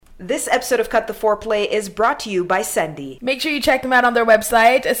This episode of Cut the Foreplay is brought to you by Sendy. Make sure you check them out on their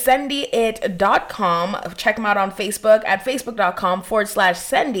website, sendyit.com. Check them out on Facebook at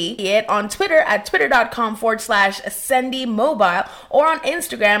facebook.com/sendyit, on Twitter at twitter.com/sendymobile, or on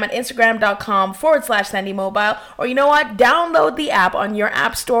Instagram at instagram.com/sendymobile. Or you know what? Download the app on your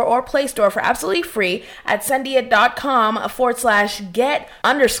app store or Play Store for absolutely free at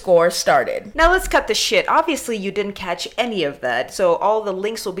sendyit.com/get_started. Now let's cut the shit. Obviously you didn't catch any of that, so all the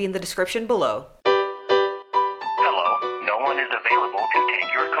links will be in the description below. Hello, no one is available to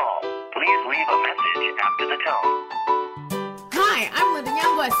take your call. Please leave a message after the tone. Hi, I'm Linda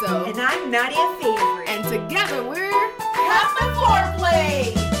Youngwesso. And I'm Nadia Favorite. And together we're Cut the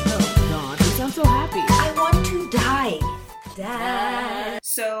Foreplay. Oh God, you sound so happy. I want to die.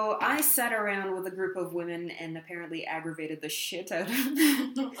 So I sat around with a group of women and apparently aggravated the shit out of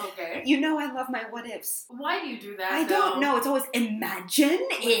them. Okay. You know I love my what ifs. Why do you do that? I don't know. It's always imagine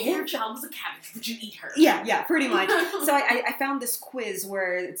If your if. child was a cabbage, would you eat her? Yeah, pretty much. So I found this quiz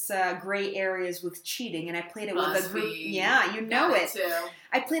where it's gray areas with cheating, and I played it with a group. BuzzFeed. Yeah, you know it. Too.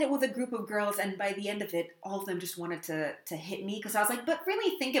 I played it with a group of girls, and by the end of it, all of them just wanted to hit me because I was like, but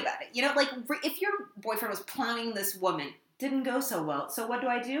really think about it. You know, like if your boyfriend was plowing this woman, didn't go so well. So what do?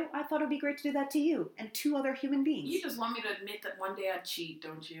 I thought it would be great to do that to you and two other human beings. You just want me to admit that one day I'd cheat,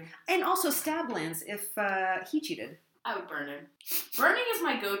 don't you? And also stab Lance if he cheated. I would burn him. Burning is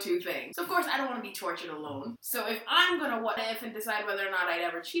my go-to thing. So of course I don't want to be tortured alone. So if I'm gonna what if and decide whether or not I'd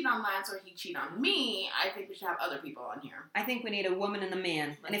ever cheat on Lance or he'd cheat on me, I think we should have other people on here. I think we need a woman and a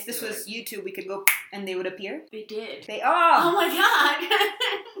man. And if this do was YouTube, we could go and they would appear. They did. Oh my god!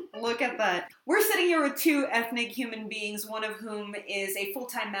 Look at that. We're sitting here with two ethnic human beings, one of whom is a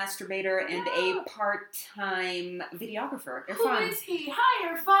full-time masturbator and a part-time videographer. Who is he? Hi,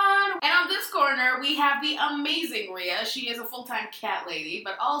 Irfan! And on this corner, we have the amazing Rhea. She is a full-time cat lady,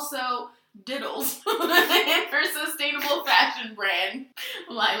 but also diddles in her sustainable fashion brand,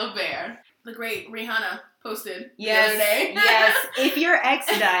 Lila Bear. The great Rihanna posted the other day. Yes. If your ex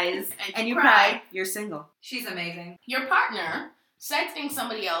dies and you cry, you're single. She's amazing. Your partner sexting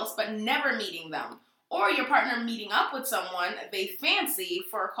somebody else but never meeting them. Or your partner meeting up with someone they fancy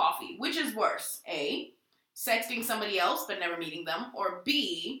for a coffee. Which is worse? A, sexting somebody else but never meeting them. Or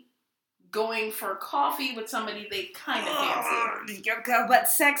B, going for coffee with somebody they kind of fancy. But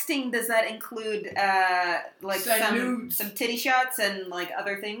sexting, does that include some titty shots and like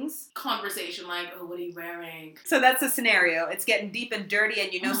other things? Conversation like, oh, what are you wearing? So that's a scenario. It's getting deep and dirty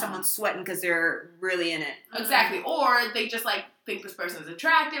and you know someone's sweating because they're really in it. Exactly. Or they just like think this person is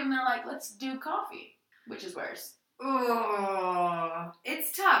attractive and they're like, let's do coffee. Which is worse? Oh,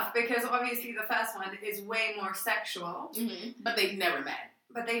 it's tough because obviously the first one is way more sexual. Mm-hmm. But they've never met.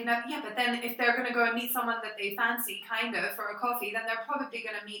 But they've never, but then if they're going to go and meet someone that they fancy, kind of, for a coffee, then they're probably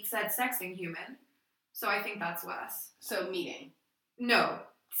going to meet said sexting human. So I think that's worse. So meeting. No.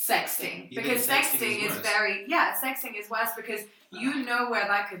 Sexting. Because sexting is sexting is worse because you know where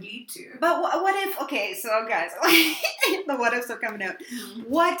that could lead to. But what if, okay, so guys, the what ifs are coming out. Mm-hmm.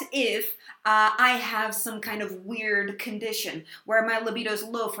 What if I have some kind of weird condition where my libido's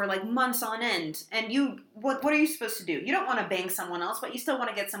low for like months on end, and what are you supposed to do? You don't want to bang someone else, but you still want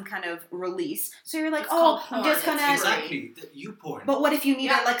to get some kind of release. So you're like, I'm just gonna... Exactly, you porn. But what if you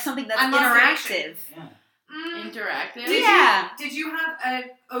need like something that's interactive? Yeah. Interactive? Did you have an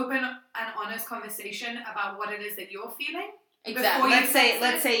open and honest conversation about what it is that you're feeling? Exactly.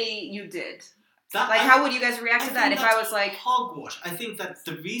 Let's say you did. How would you guys react to that if I was like... Hogwash. I think that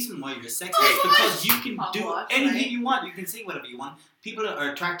the reason why you're sexy is because you can do anything you want. You can say whatever you want. People are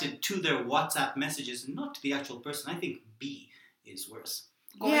attracted to their WhatsApp messages, not to the actual person. I think B is worse.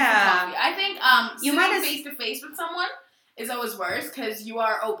 Going for coffee. I think sitting face-to-face with someone is always worse because you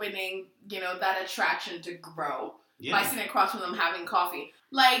are opening, that attraction to grow by sitting across from them having coffee.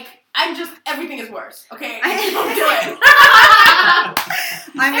 Like, everything is worse, okay? Don't do it.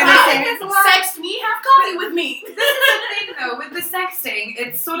 I'm going to say, sext me, have coffee with me. This is the thing, though, with the sexting,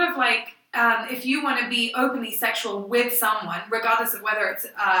 it's sort of like, if you want to be openly sexual with someone, regardless of whether it's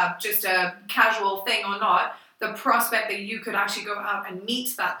just a casual thing or not, the prospect that you could actually go out and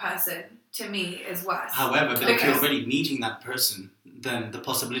meet that person, to me, is worse. However, if you're already meeting that person, then the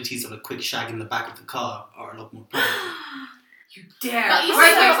possibilities of a quick shag in the back of the car are a lot more prevalent. You dare. But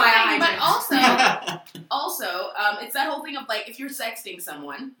also, it's that whole thing of like, if you're sexting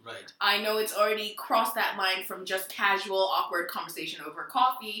someone, right? I know it's already crossed that line from just casual, awkward conversation over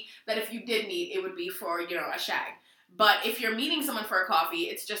coffee, that if you did meet, it would be for, a shag. But if you're meeting someone for a coffee,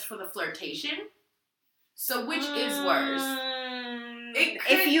 it's just for the flirtation. So which is worse?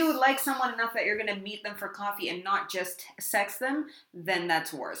 if you like someone enough that you're gonna meet them for coffee and not just sex them, then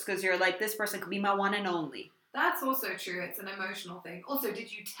that's worse because you're like, this person could be my one and only. That's also true. It's an emotional thing. Also,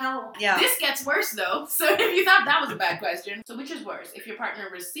 did you tell? Yeah. This gets worse though. So if you thought that was a bad question, so which is worse? If your partner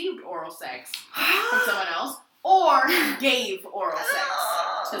received oral sex from someone else or gave oral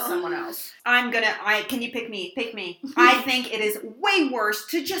sex to someone else? Can you pick me? Pick me. I think it is way worse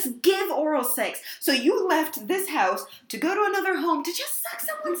to just give oral sex. So you left this house to go to another home to just suck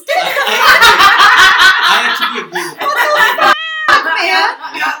someone's dick. I actually agree with that.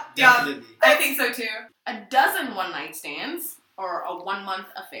 Yeah. Definitely. I think so too. A dozen one-night stands or a 1 month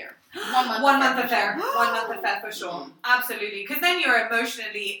affair? 1 month affair. 1 month affair for sure. Mm. Absolutely. Because then you're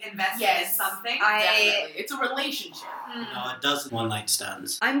emotionally invested in something. Definitely. It's a relationship. No, a dozen one-night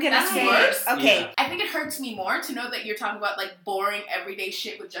stands. I'm gonna That's say worse? okay. Yeah. I think it hurts me more to know that you're talking about like boring everyday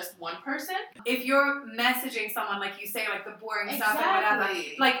shit with just one person. If you're messaging someone, like you say, like the boring stuff and whatever,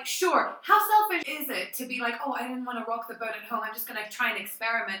 Exactly. like, sure, how selfish is it to be like, oh, I didn't want to rock the boat at home, I'm just going to try and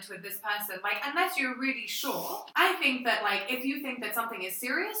experiment with this person. Like, unless you're really sure, I think that, like, if you think that something is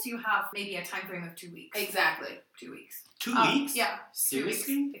serious, you have maybe a time frame of 2 weeks. Exactly. 2 weeks. 2 weeks? Yeah.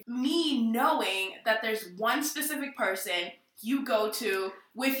 Seriously? Me knowing that there's one specific person you go to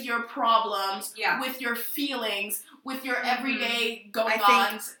with your problems, with your feelings, with your everyday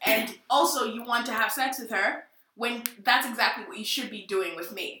going-ons, and also you want to have sex with her, when that's exactly what you should be doing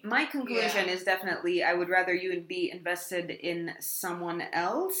with me. My conclusion is definitely I would rather you be invested in someone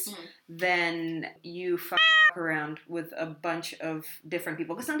else than you fuck around with a bunch of different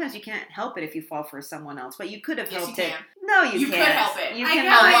people. Because sometimes you can't help it if you fall for someone else, but you could have helped it. No, you can't. You could help it. You I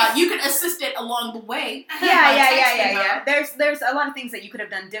cannot. know. You could assist it along the way. Yeah. There's a lot of things that you could have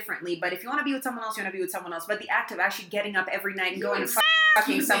done differently, but if you want to be with someone else, you want to be with someone else. But the act of actually getting up every night and going and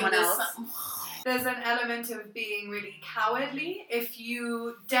fucking someone else. There's an element of being really cowardly if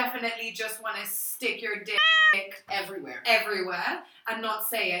you definitely just want to stick your dick everywhere and not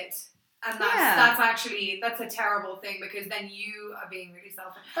say it. And that's a terrible thing because then you are being really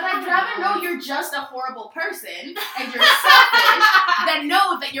selfish. But I'd rather know you're just a horrible person and you're selfish than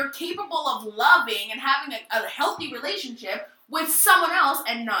know that you're capable of loving and having a healthy relationship with someone else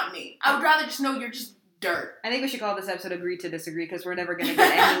and not me. I would rather just know you're just dirt. I think we should call this episode Agree to Disagree because we're never going to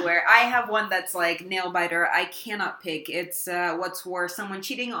get anywhere. I have one that's like nail biter. I cannot pick. It's what's worse, someone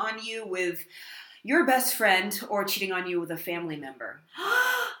cheating on you with your best friend or cheating on you with a family member.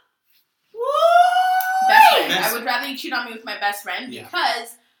 Best friend. I would rather you cheat on me with my best friend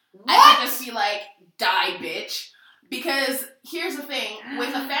because I could just be like, die, bitch. Because here's the thing, with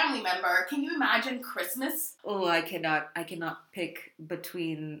a family member, can you imagine Christmas? Oh, I cannot pick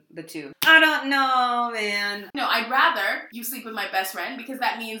between the two. I don't know, man. No, I'd rather you sleep with my best friend because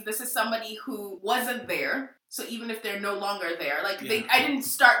that means this is somebody who wasn't there. So even if they're no longer there, like I didn't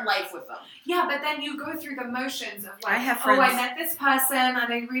start life with them. Yeah, but then you go through the motions of like, I have friends. I met this person and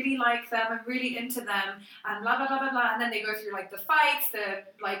I really like them, I'm really into them, and blah blah blah blah blah, and then they go through like the fights, the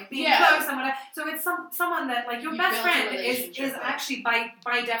like being close and whatever. So it's someone that like your best friend is actually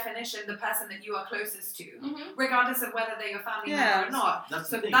by definition the person that you are closest to, regardless of whether they're your family member or not.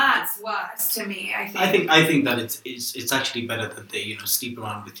 That's worse to me. I think that it's actually better that they sleep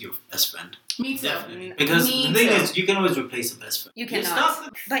around with your best friend. Me too. Definitely. Because the thing is, you can always replace a best friend. You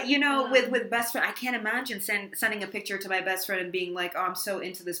cannot. But with best friend, I can't imagine sending a picture to my best friend and being like, oh, I'm so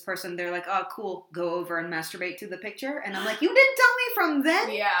into this person. They're like, oh, cool, go over and masturbate to the picture. And I'm like, you didn't tell me from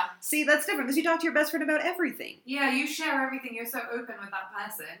then? Yeah. See, that's different because you talk to your best friend about everything. Yeah, you share everything. You're so open with that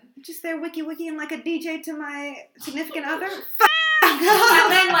person. Just there wiki and like a DJ to my significant other. and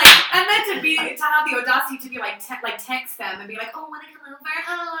then to have the audacity to be like text them and be like, oh, want to come over?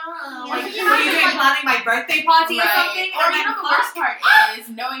 Oh. Yeah, like, what are you doing, planning my birthday party or something? Or the worst part is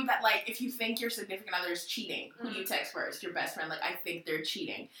knowing that like if you think your significant other is cheating, who do you text first? Your best friend, like I think they're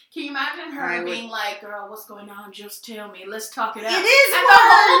cheating. Can you imagine her being like, girl, what's going on? Just tell me. Let's talk it out. It is and worse. the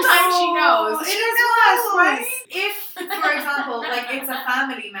whole time she knows. It is worse, right? If, for example, like it's a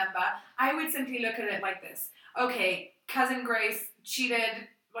family member, I would simply look at it like this. Okay, cousin Grace cheated,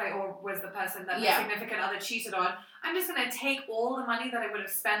 or was the person that the significant other cheated on. I'm just going to take all the money that I would have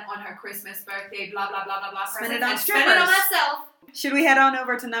spent on her Christmas, birthday, blah, blah, blah, blah, blah. Spend it on myself. Should we head on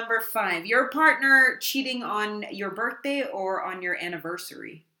over to number 5? Your partner cheating on your birthday or on your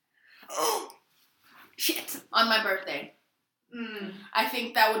anniversary? Oh, shit. On my birthday. I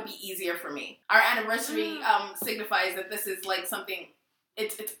think that would be easier for me. Our anniversary signifies that this is like something,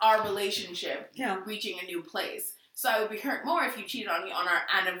 it's our relationship reaching a new place. So I would be hurt more if you cheated on me on our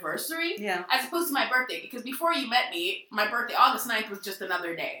anniversary Yeah. as opposed to my birthday. Because before you met me, my birthday, August 9th, was just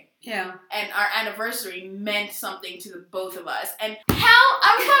another day. Yeah. And our anniversary meant something to the both of us. And hell,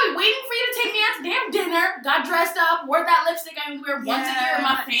 I was probably waiting for you to take me out to damn dinner, got dressed up, wore that lipstick I wear once a year,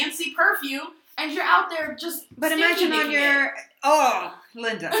 my fancy perfume, and you're out there just. But imagine on your. Oh,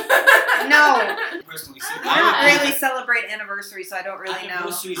 Linda. No. Personally, I don't really celebrate anniversaries, so I don't really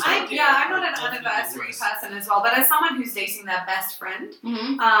know. I'm not an anniversary person as well, but as someone who's dating their best friend,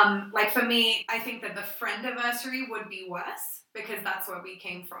 like for me, I think that the friend anniversary would be worse. Because that's where we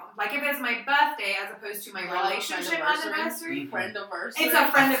came from. Like if it's my birthday as opposed to my relationship anniversary. Friend anniversary. It's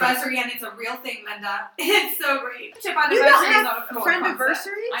a friend anniversary and it's a real thing, Linda. It's so great. You don't have friend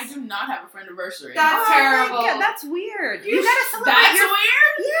anniversaries? I do not have a friend anniversary. That's terrible. God, that's weird. You gotta celebrate. That's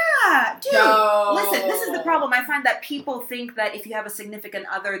weird? Yeah, dude. No. Listen, this is the problem. I find that people think that if you have a significant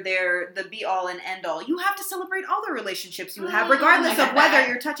other, they're the be all and end all. You have to celebrate all the relationships you have, regardless of whether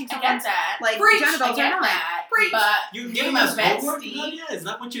you're touching someone's like genitals or not. But you're giving us homework, Nadia? Is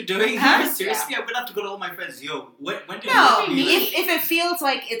that what you're doing? Huh? Seriously, I'm gonna have to go to all my friends. Yo, when do No, you if it feels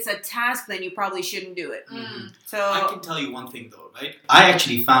like it's a task, then you probably shouldn't do it. So I can tell you one thing though, right? I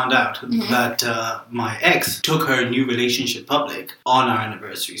actually found out that my ex took her new relationship public on our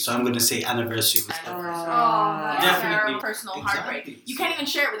anniversary. So I'm going to say anniversary was definitely personal exactly. heartbreak. You can't even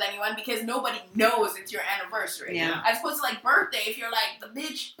share it with anyone because nobody knows it's your anniversary. Yeah. As opposed to like birthday, if you're like the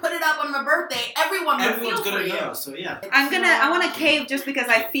bitch, put it up on my birthday, everyone's gonna for you. know. So yeah, I want to cave just because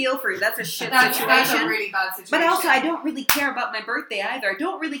I feel for you. That's a shit situation. That's a really bad situation. But also, I don't really care about my birthday either. I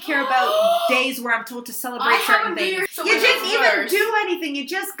don't really care about days where I'm told to celebrate certain things. So You didn't even do anything. You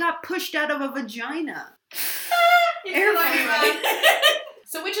just got pushed out of a vagina.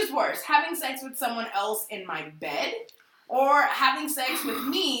 So which is worse, having sex with someone else in my bed, or having sex with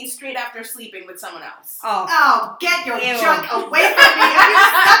me straight after sleeping with someone else? Oh, get your junk away from me! Are you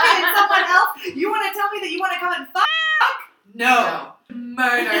stuck in someone else? You want to tell me that you want to come and fuck? No.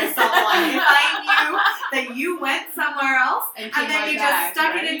 Murder someone. If I knew that you went somewhere else and then you just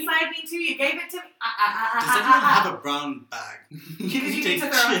stuck it inside me too, you gave it to me. Does anyone have a brown bag? Did you need to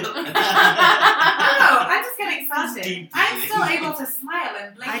throw chill. No, I'm just getting exhausted. Deep I'm breathing. still able to smile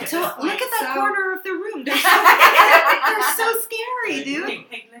and blink. Look at at that corner of the room. They're so scary, dude.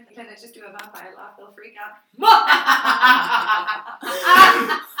 Hey, Linda, just do a vampire laugh. They'll freak out.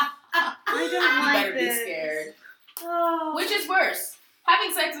 I don't You like better be this. scared. Oh. Which is worse,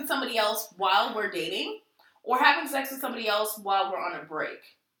 having sex with somebody else while we're dating, or having sex with somebody else while we're on a break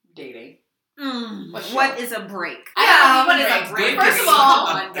dating? What is a break? I don't what believe is in a breaks. break? First of all,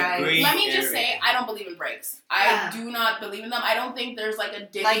 Come on, guys. let me just say, I don't believe in breaks. I Yeah. do not believe in them. I don't think there's like a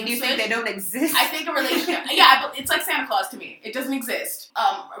dimming Like, do you think switch. they don't exist? I think a relationship, yeah, but it's like Santa Claus to me. It doesn't exist.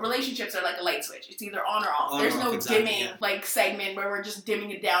 Relationships are like a light switch. It's either on or off. On or There's off, no exactly, dimming yeah. like segment where we're just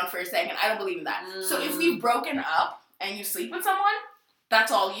dimming it down for a second. I don't believe in that. So if we've broken up and you sleep with someone,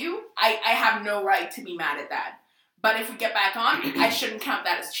 that's all you. I have no right to be mad at that. But if we get back on, I shouldn't count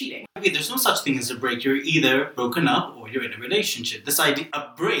that as cheating. There's no such thing as a break. You're either broken up or you're in a relationship. This idea, a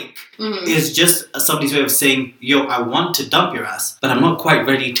break, is just somebody's way of saying, yo, I want to dump your ass, but I'm not quite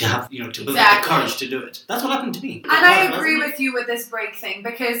ready to have, to build up the courage to do it. That's what happened to me. And I agree with you with this break thing,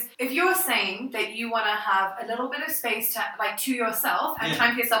 because if you're saying that you want to have a little bit of space to yourself and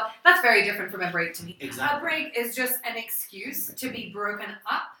time for yourself, that's very different from a break to me. Exactly. A break is just an excuse to be broken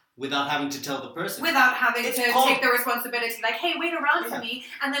up. Without having to tell the person. Without having It's to called- take the responsibility, like, hey, wait around for me,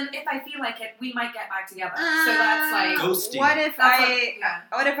 and then if I feel like it, we might get back together. So that's like... Ghosting. What if That's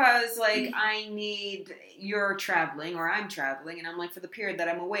What if I was like, you're traveling or I'm traveling, and I'm like, for the period that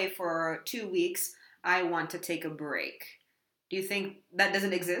I'm away for 2 weeks, I want to take a break. Do you think that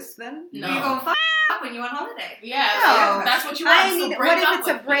doesn't exist then? No. You go fuck up when you're on holiday. Yeah, No. that's what you want. What if it's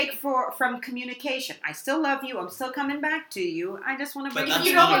a break from communication? I still love you. I'm still coming back to you. I just want to But break. If that's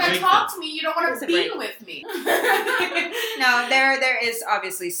you not don't a want to break, talk to me, you don't want It's to a be break. with me. No, there is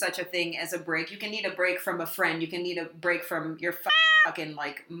obviously such a thing as a break. You can need a break from a friend. You can need a break from your fucking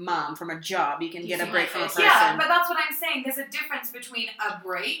like mom, from a job. You can get a break from a person. Yeah, but that's what I'm saying. There's a difference between a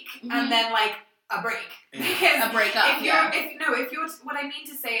break and then like a break. Because A breakup, what I mean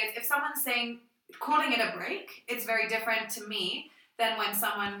to say is if someone's calling it a break, it's very different to me than when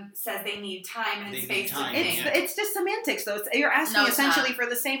someone says they need time and They need space to time, think. It's just semantics, though. You're asking No, it's essentially not. for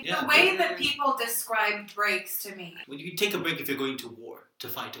the same. Yeah. The way that people describe breaks to me. Well, you take a break if you're going to war, to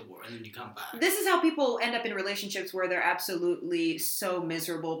fight a war, and then you come back. This is how people end up in relationships where they're absolutely so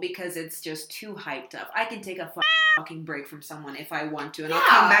miserable because it's just too hyped up. I can take a fucking break from someone if I want to, and I'll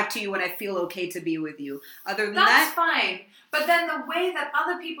come back to you when I feel okay to be with you. Other than That's that, fine. But then the way that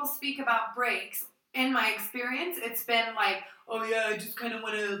other people speak about breaks, in my experience, it's been like, oh yeah, I just kind of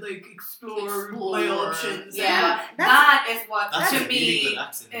want to like explore my options. Yeah. That is what That's to a really me good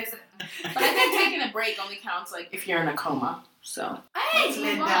accent. is. But I think taking a break only counts like if you're in a coma. So Hey, let's move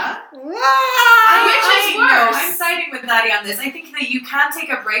Linda. on. I Which is know, worse? I'm siding with Daddy on this. I think that you can take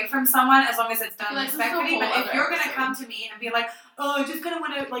a break from someone as long as it's done Like, this is a respectfully. whole But if other you're gonna episode. come to me and be like, "Oh, I just kind of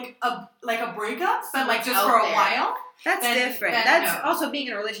want to like a breakup," but like What's just out for a there? while, That's then- different. then That's no. also being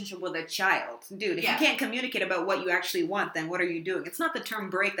in a relationship with a child. Dude, if Yeah. you can't communicate about what you actually want, then what are you doing? It's not the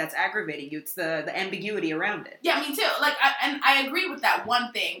term break that's aggravating you. It's the ambiguity around it. Yeah, me too. Like, I agree with that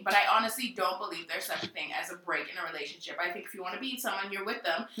one thing, but I honestly don't believe there's such a thing as a break in a relationship. I think if you want to be with someone, you're with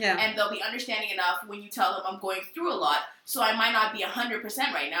them, Yeah. and they'll be understanding enough when you tell them I'm going through a lot, so I might not be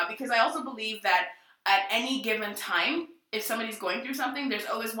 100% right now, because I also believe that at any given time, if somebody's going through something, there's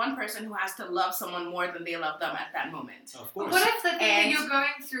always one person who has to love someone more than they love them at that moment. Of But course. what if the thing that And- you're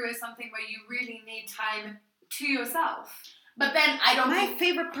going through is something where you really need time to yourself? But then I don't My think...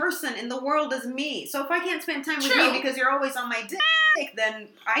 favorite person in the world is me. So if I can't spend time with True. me because you're always on my dick, then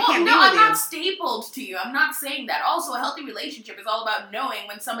I Well, can't no, be with I'm you. not stapled to you. I'm not saying that. Also, a healthy relationship is all about knowing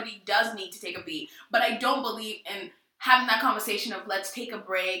when somebody does need to take a beat. But I don't believe in having that conversation of let's take a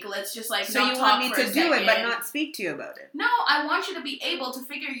break, let's just like So not you talk want me for a to do it, but second. not speak to you about it. No, I want you to be able to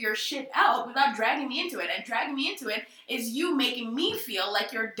figure your shit out without dragging me into it. And dragging me into it is you making me feel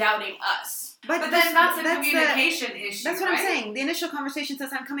like you're doubting us. But then that's a the- communication issue. That's what right? I'm saying. The initial conversation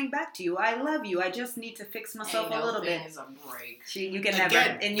says, I'm coming back to you. I love you. I just need to fix myself Ain't a no little thing bit. is a break. You can Again, have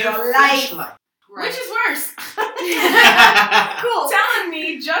it in they're your life. flashlight. Right. Which is worse? Cool. Telling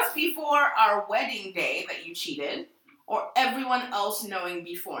me just before our wedding day that you cheated, or everyone else knowing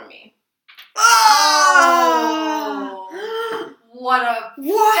before me? Oh. What a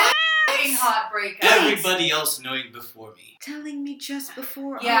What? fucking heartbreaker. Everybody else knowing before me. Telling me just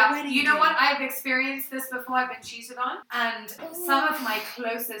before our Yeah, wedding you know day. what? I've experienced this before. I've been cheated on, and some of my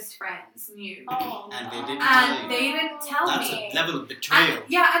closest friends knew, Oh, And they no. didn't and they didn't tell That's me. a level of betrayal. And,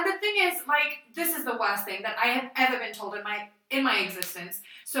 yeah, and the thing is, like, this is the worst thing that I have ever been told in my existence.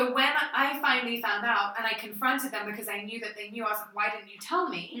 So when I finally found out and I confronted them because I knew that they knew, I was like, why didn't you tell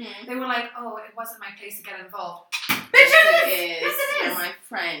me? Mhm. They were like, oh, it wasn't my place to get involved. Yes, Bitches! it is. Yes, it You're is! my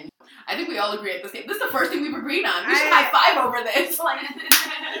friend. I think we all agree at this stage. This is the first thing we've agreed on. We should I- high five over this. Like,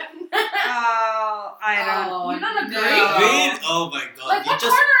 Oh, I don't. Oh, you don't agree? no. Really? Oh my god. Like, you what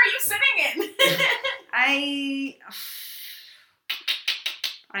just corner are you sitting in?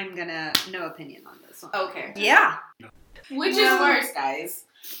 I'm gonna no opinion on this one. Okay. Yeah. Which Well- is worse, guys?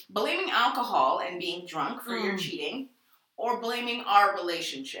 Blaming alcohol and being drunk for your Mm. cheating, or blaming our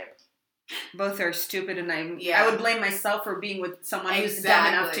relationship? Both are stupid, and I Yeah. would blame myself for being with someone who's dumb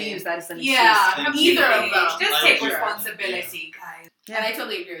enough to Exactly. use that as an Yeah, Thank Either you. of them. Just I take agree. responsibility, guys. Yeah. And I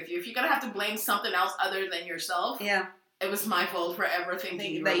totally agree with you. If you're gonna have to blame something else other than yourself, excuse. Yeah. it was my fault for ever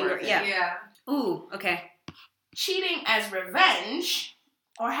thinking you That were you were- worth it. yeah. Yeah. Ooh. Okay. Cheating as revenge,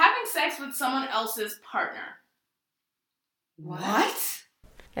 or having sex with someone else's partner. What?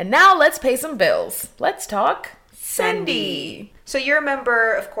 And now let's pay some bills. Let's talk Sandy. So you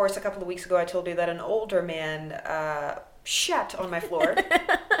remember, of course, a couple of weeks ago I told you that an older man shat on my floor.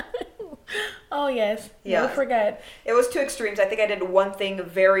 Oh, yes. Yeah. Don't forget. It was two extremes. I think I did one thing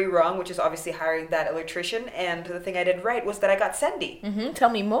very wrong, which is obviously hiring that electrician, and the thing I did right was that I got Sendy. Tell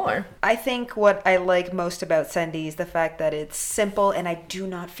me more. I think what I like most about Sendy is the fact that it's simple and I do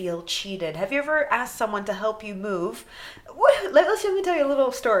not feel cheated. Have you ever asked someone to help you move? Let me tell you a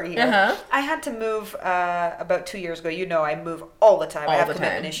little story here. Uh-huh. I had to move about 2 years ago. You know I move all the time. I All have the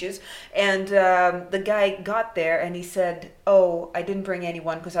commitment time. issues. And the guy got there and he said, oh, I didn't bring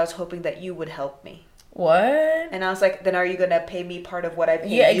anyone because I was hoping that you would help me. What? And I was like, then are you going to pay me part of what I pay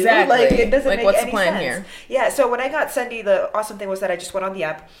Yeah, you? exactly. Like, it doesn't Like, make what's the any plan sense. here? Yeah, so when I got Sendy, the awesome thing was that I just went on the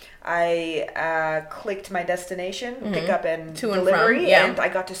app. I clicked my destination, pick up and To and delivery, from, yeah. and I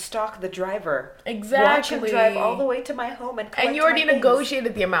got to stalk the driver. Exactly. Watch him drive all the way to my home and collect And you already my things.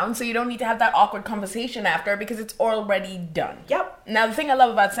 negotiated the amount, so you don't need to have that awkward conversation after because it's already done. Yep. Now, the thing I love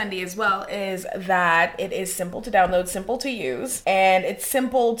about Sendy as well is that it is simple to download, simple to use, and it's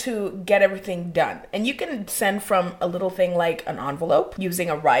simple to get everything done. And you can send from a little thing like an envelope using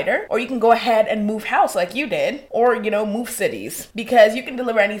a rider, or you can go ahead and move house like you did, or, move cities, because you can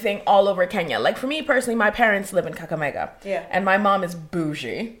deliver anything all over Kenya. Like for me personally, my parents live in Kakamega. Yeah. And my mom is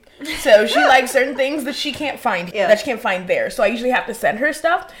bougie. So she likes certain things that she can't find there. So I usually have to send her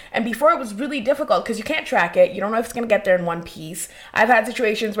stuff. And before it was really difficult because you can't track it. You don't know if it's going to get there in one piece. I've had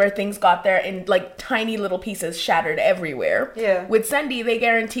situations where things got there in like tiny little pieces shattered everywhere. Yeah. With Sendy, they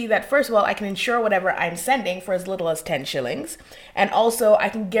guarantee that first of all, I can insure whatever I'm sending for as little as 10 shillings. And also I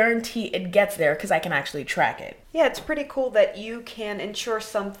can guarantee it gets there because I can actually track it. Yeah, it's pretty cool that you can insure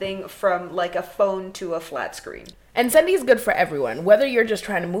something from like a phone to a flat screen. And Sendy is good for everyone, whether you're just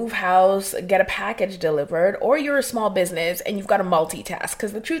trying to move house, get a package delivered, or you're a small business and you've got to multitask.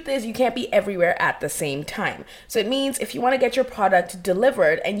 Because the truth is you can't be everywhere at the same time. So it means if you want to get your product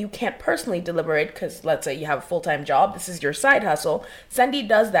delivered and you can't personally deliver it because let's say you have a full-time job, this is your side hustle, Sendy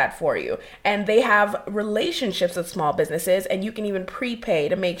does that for you. And they have relationships with small businesses and you can even prepay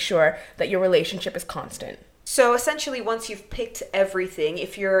to make sure that your relationship is constant. So essentially, once you've picked everything,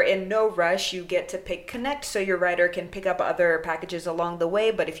 if you're in no rush, you get to pick Connect so your rider can pick up other packages along the way.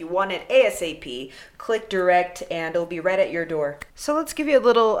 But if you want it ASAP, click Direct and it'll be right at your door. So let's give you a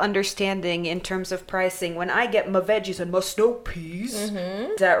little understanding in terms of pricing. When I get my veggies and my snow peas,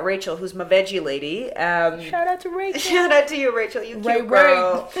 that Rachel, who's my veggie lady. Shout out to Rachel. Shout out to you, Rachel. You cute Right,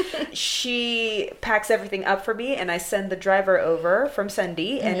 girl. She packs everything up for me and I send the driver over from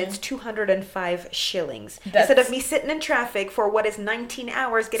Sendy and it's 205 shillings. Instead of me sitting in traffic for what is 19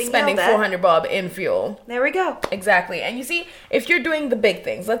 hours getting spending yelled at. 400 bob in fuel. There we go. Exactly. And you see, if you're doing the big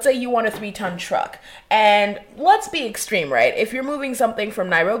things, let's say you want a 3-ton truck, and let's be extreme, right? If you're moving something from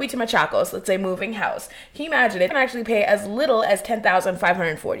Nairobi to Machakos, let's say moving house, can you imagine it can actually pay as little as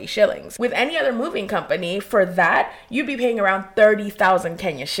 10,540 shillings. With any other moving company, for that, you'd be paying around 30,000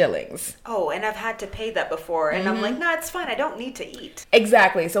 Kenya shillings. Oh, and I've had to pay that before, and I'm like, nah, it's fine. I don't need to eat.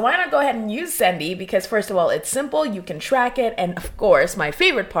 Exactly. So why not go ahead and use Sendy? Because first of all, it's simple, you can track it, and of course, my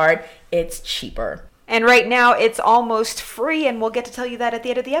favorite part, it's cheaper. And right now, it's almost free, and we'll get to tell you that at the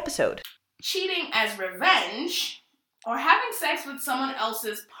end of the episode. Cheating as revenge or having sex with someone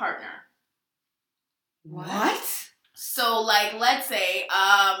else's partner. What? So, like, let's say,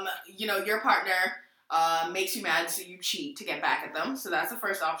 your partner makes you mad, so you cheat to get back at them. So that's the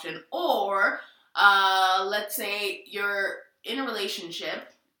first option. Or, let's say you're in a relationship,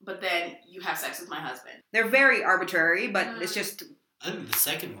 but then you have sex with my husband. They're very arbitrary, but it's just... I think the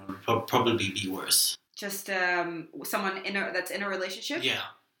second one would probably be worse. Just someone that's in a relationship? Yeah,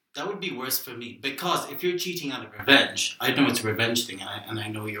 that would be worse for me. Because if you're cheating out of revenge, I know it's a revenge thing, and I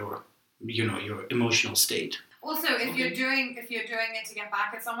know your emotional state. Also, if you're doing it to get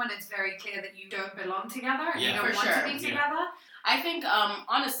back at someone, it's very clear that you don't belong together and you Yeah, don't for want sure. to be together. I think,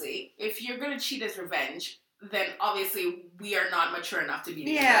 honestly, if you're going to cheat as revenge, then obviously we are not mature enough to be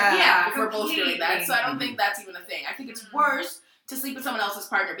together. Yeah, if we're both doing that. completely. So I don't think that's even a thing. I think it's worse to sleep with someone else's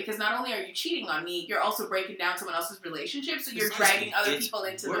partner because not only are you cheating on me, you're also breaking down someone else's relationship, so you're dragging other It's people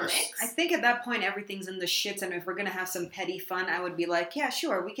into worse. the mix. I think at that point, everything's in the shits, and if we're going to have some petty fun, I would be like, yeah,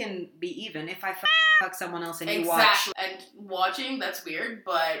 sure, we can be even. If I fuck someone else and you watch... Exactly. And watching, that's weird,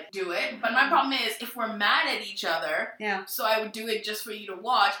 but do it. But my problem is, if we're mad at each other, Yeah. so I would do it just for you to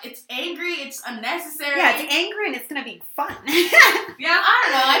watch, it's angry, it's unnecessary. Yeah, it's angry and it's going to be fun. Yeah, I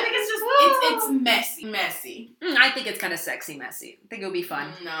don't know. I think it's just, it's messy. Messy. I think it's kind of sexy messy. I think it'll be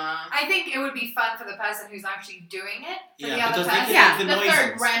fun. Nah. I think it would be fun for the person who's actually doing it. For Yeah, the other because they person. can make The the third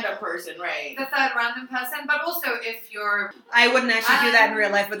noises. random person, right? The third random person, but also if you're I wouldn't actually do that in real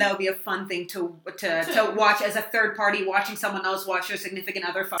life, but that would be a fun thing to watch as a third party, watching someone else watch their significant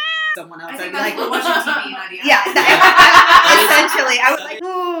other fuck someone else. I I'd think be that's like, what watching TV, Nadia. yeah, essentially, I was like,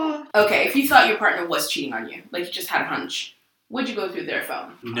 oh. Okay, if you thought your partner was cheating on you, like you just had a hunch, would you go through their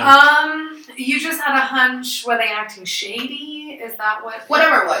phone? No. You just had a hunch. Were they acting shady? Is that what?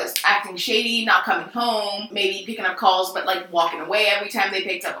 Whatever it was, acting shady, not coming home, maybe picking up calls, but like walking away every time they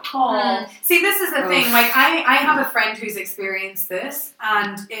picked up a call. See, this is the thing. Like, I have a friend who's experienced this,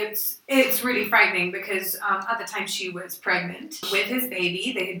 and it's really frightening because at the time she was pregnant with his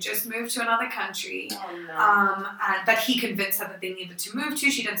baby. They had just moved to another country. Oh no. And that he convinced her that they needed to move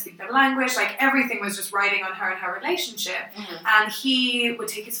to. She didn't speak their language. Like, everything was just riding on her and her relationship. And he would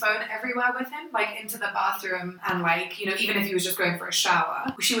take his phone everywhere with him, like into the bathroom, and like, even if he was just going for a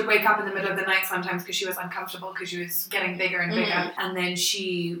shower. She would wake up in the middle of the night sometimes because she was uncomfortable because she was getting bigger and bigger. And then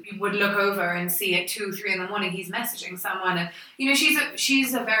she would look over and see at 2-3 in the morning he's messaging someone. And,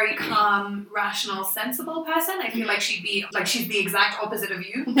 she's a very calm, rational, sensible person. I feel like she'd be, like, she's the exact opposite of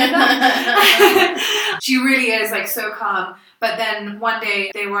you. She really is, like, so calm. But then one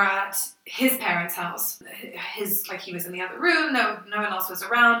day they were at his parents' house. He was in the other room, no one else was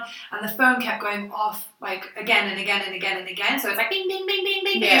around, and the phone kept going off, like, again and again and again and again. So it's like, bing, bing, bing, bing,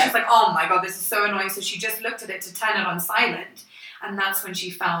 bing, bing. And she's like, oh my God, this is so annoying. So she just looked at it to turn it on silent. and that's when she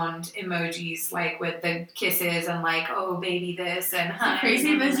found emojis like with the kisses and like, oh baby this and It's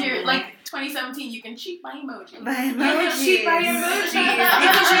crazy this year, like 2017, you can cheat by emoji. By you can cheat by emojis.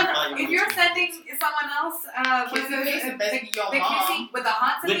 emojis. If you're sending someone else with Kissy face and the basically your kissy mom. with the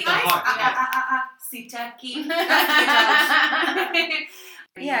hearts in With the the eyes, heart, sitaki.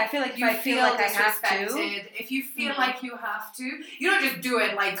 Yeah, I feel like if you I feel like I have to. disrespected, if you feel like you have to, you don't just do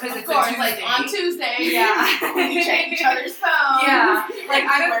it like because Of it's course, a Tuesday. like on Tuesday, Yeah. we check each other's phones. Yeah, like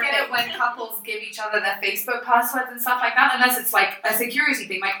I don't get it when couples give each other their Facebook passwords and stuff like that, unless it's like a security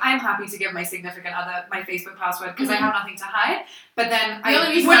thing. Like I'm happy to give my significant other my Facebook password because I have nothing to hide. But then The only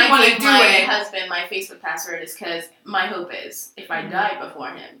reason wouldn't want I to gave do my it. husband my Facebook password is because my hope is if I die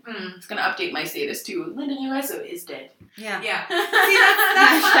before him, it's gonna update my status to Linda Ueso is dead. Yeah. Yeah. See,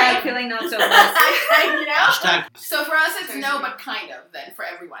 Hashtag that's feeling not so blessed. you know. Hashtag So for us, it's So no, sweet. but kind of then for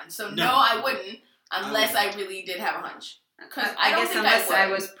everyone. So No. no, I wouldn't unless I really did have a hunch. Because I don't guess think unless I I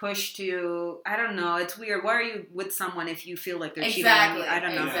would. was pushed to, I don't know. It's weird. Why are you with someone if you feel like they're Exactly. cheating on you?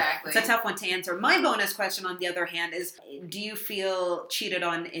 I don't know. Exactly. It's a tough one to answer. My bonus question, on the other hand, is: do you feel cheated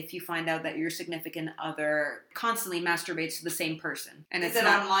on if you find out that your significant other constantly masturbates to the same person? And Is it's it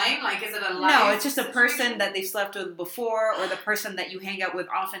not. online? Like, is it a live? No, it's just a person situation? that they've slept with before, or the person that you hang out with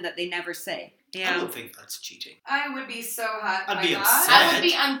often that they never say. I Yeah. don't think that's cheating. I would be so hurt I'd by be that. upset. I would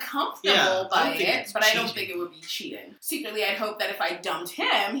be uncomfortable Yeah, I by don't think it, it's but I don't cheating. think it would be cheating. Secretly, I'd hope that if I dumped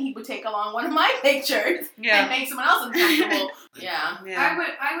him, he would take along one of my pictures and make someone else uncomfortable. Yeah. Yeah.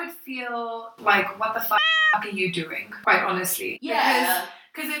 I would feel like, what the fuck are you doing? Quite honestly. Yeah.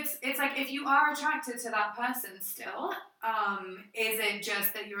 Because it's like if you are attracted to that person still, is it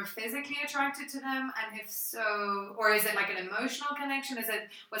just that you're physically attracted to them, and if so, or is it like an emotional connection?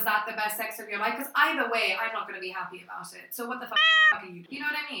 Was that the best sex of your life? Because either way, I'm not going to be happy about it. So what the fuck are you? You know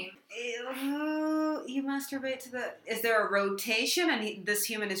what I mean? Ew, you masturbate to the. Is there a rotation and this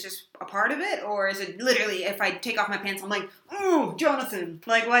human is just a part of it, or is it literally if I take off my pants, I'm like, ooh, Jonathan?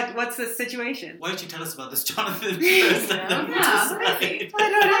 Like what's the situation? Why don't you tell us about this, Jonathan, first? Yeah. And then we'll Yeah, decide. crazy. I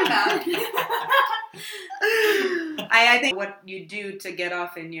don't know that. I think what you do to get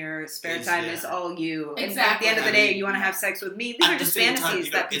off in your spare Is, time yeah. is all you. And Exactly. at the end of the I day, mean, you want to have sex with me. These At are the just same fantasies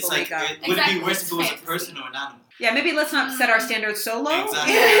time, that people it's like, make up. would it be Exactly, worse if it was a it's person or an animal? Yeah, maybe let's not set our standards so low.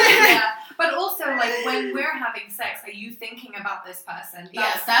 Exactly. Yeah. But also, like, when we're having sex, are you thinking about this person?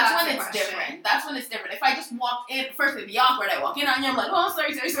 Yes, that's when the it's question. different. That's when it's different. If I just walk in, first it'd be awkward. I walk in on you, I'm like, oh,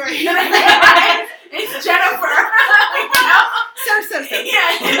 sorry. It's Jennifer. So.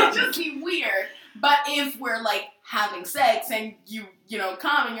 Yeah, it'll just be weird. But if we're like having sex and you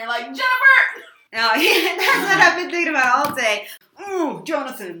come and you're like, Jennifer, No, that's what I've been thinking about all day. Ooh,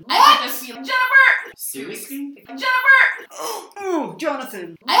 Jonathan. I could just feel Jennifer, Seriously? Jennifer. Ooh,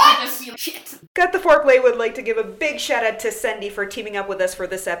 Jonathan. I could just feel Shit. Got the Foreplay would like to give a big shout out to Cindy for teaming up with us for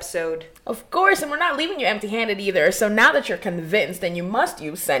this episode. Of course, and we're not leaving you empty-handed either. So now that you're convinced and you must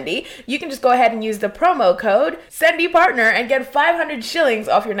use Sendy, you can just go ahead and use the promo code SendyPartner and get 500 shillings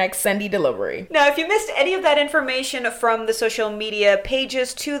off your next Sendy delivery. Now, if you missed any of that information from the social media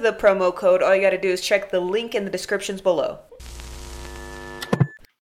pages to the promo code, all you gotta do is check the link in the descriptions below.